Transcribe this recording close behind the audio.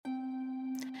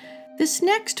This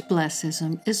next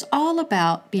blessism is all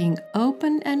about being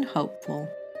open and hopeful.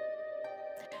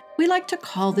 We like to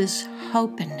call this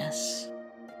Hopenness.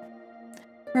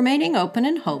 Remaining open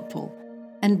and hopeful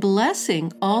and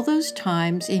blessing all those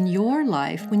times in your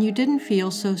life when you didn't feel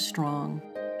so strong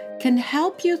can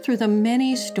help you through the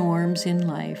many storms in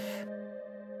life.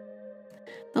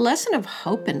 The lesson of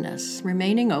Hopenness,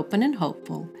 remaining open and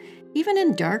hopeful, even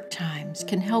in dark times,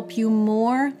 can help you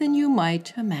more than you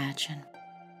might imagine.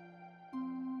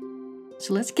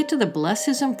 So let's get to the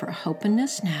blessism for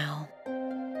Hopenness now.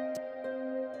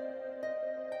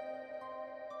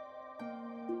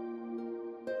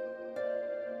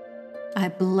 I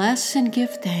bless and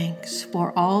give thanks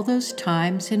for all those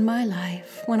times in my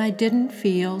life when I didn't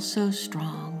feel so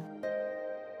strong.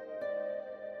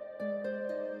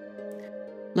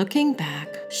 Looking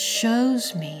back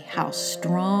shows me how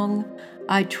strong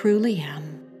I truly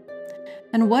am,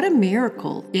 and what a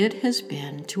miracle it has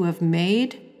been to have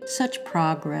made such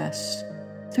progress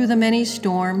through the many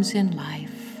storms in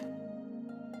life.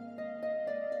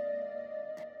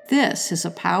 This is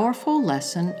a powerful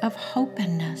lesson of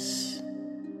Hopenness.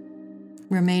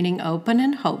 Remaining open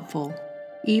and hopeful,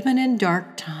 even in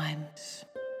dark times.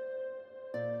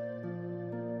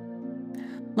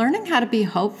 Learning how to be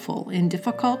hopeful in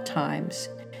difficult times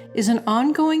is an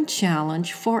ongoing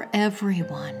challenge for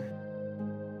everyone.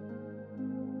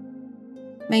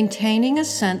 Maintaining a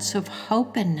sense of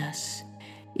Hopenness,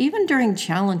 even during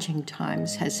challenging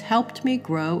times, has helped me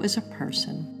grow as a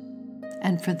person.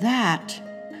 And for that,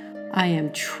 I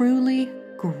am truly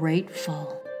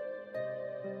grateful.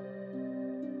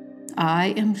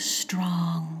 I am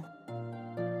strong.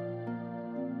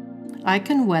 I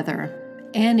can weather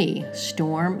any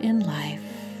storm in life.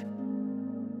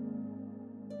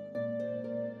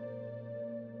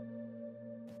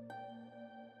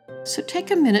 So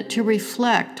take a minute to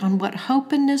reflect on what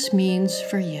Hopenness means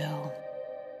for you.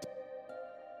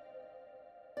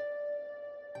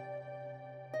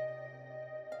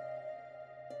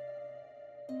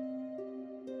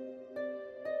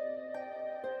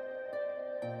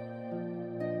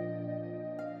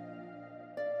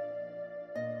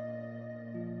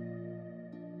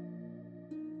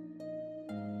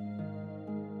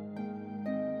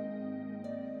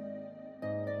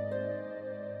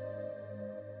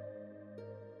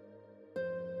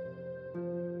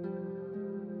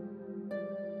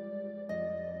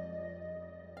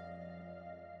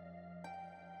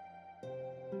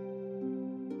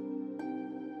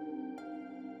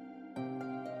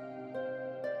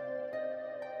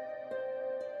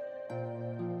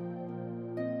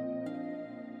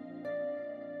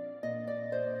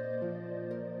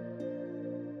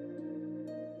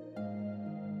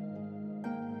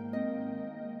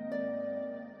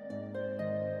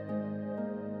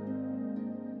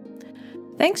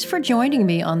 Thanks for joining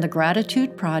me on the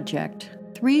Gratitude Project,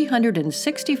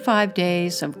 365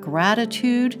 days of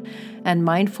gratitude and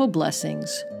mindful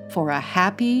blessings for a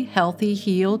happy, healthy,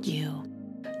 healed you.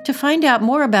 To find out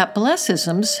more about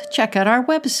Blessisms, check out our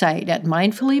website at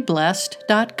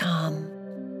mindfullyblessed.com.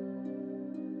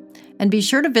 And be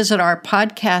sure to visit our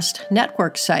podcast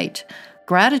network site,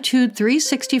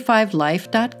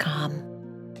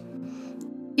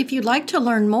 gratitude365life.com. If you'd like to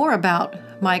learn more about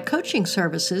my coaching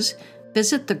services,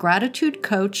 visit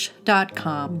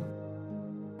thegratitudecoach.com.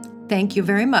 Thank you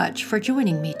very much for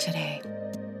joining me today.